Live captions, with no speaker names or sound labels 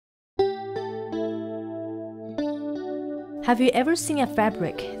Have you ever seen a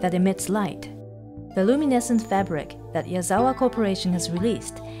fabric that emits light? The luminescent fabric that Yazawa Corporation has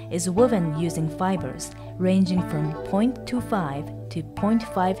released is woven using fibers ranging from 0.25 to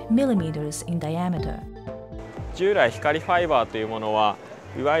 0.5 millimeters in diameter. 従来光ファイバーというものは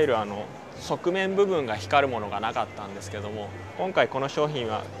いわゆる側面部分が光るものがなかったんですけども、今回この商品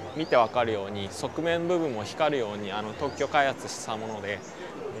は見てわかるように側面部分も光るように特許開発したもので、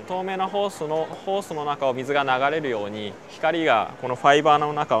透明なホースの中を水が流れるように光がこのファイバー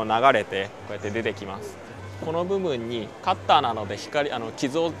の中を流れてこうやって出てきます。この部分にカッターなどで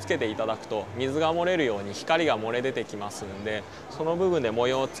傷をつけていただくと水が漏れるように光が漏れ出てきますので、その部分で模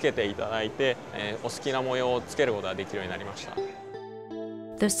様をつけていただいて、お好きな模様をつけることができるようになりました。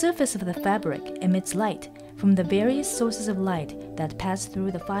The surface of the fabric emits light from the various sources of light that pass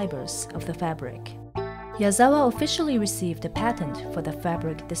through the fibers of the fabric. Yazawa officially received a patent for the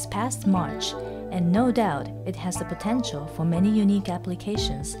fabric this past March, and no doubt it has the potential for many unique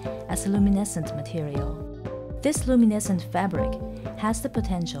applications as a luminescent material. This luminescent fabric has the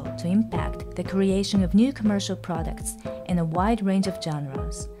potential to impact the creation of new commercial products in a wide range of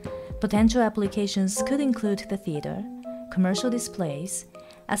genres. Potential applications could include the theater, commercial displays,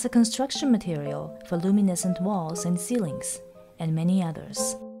 as a construction material for luminescent walls and ceilings, and many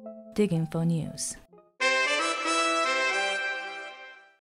others. DigInfo News.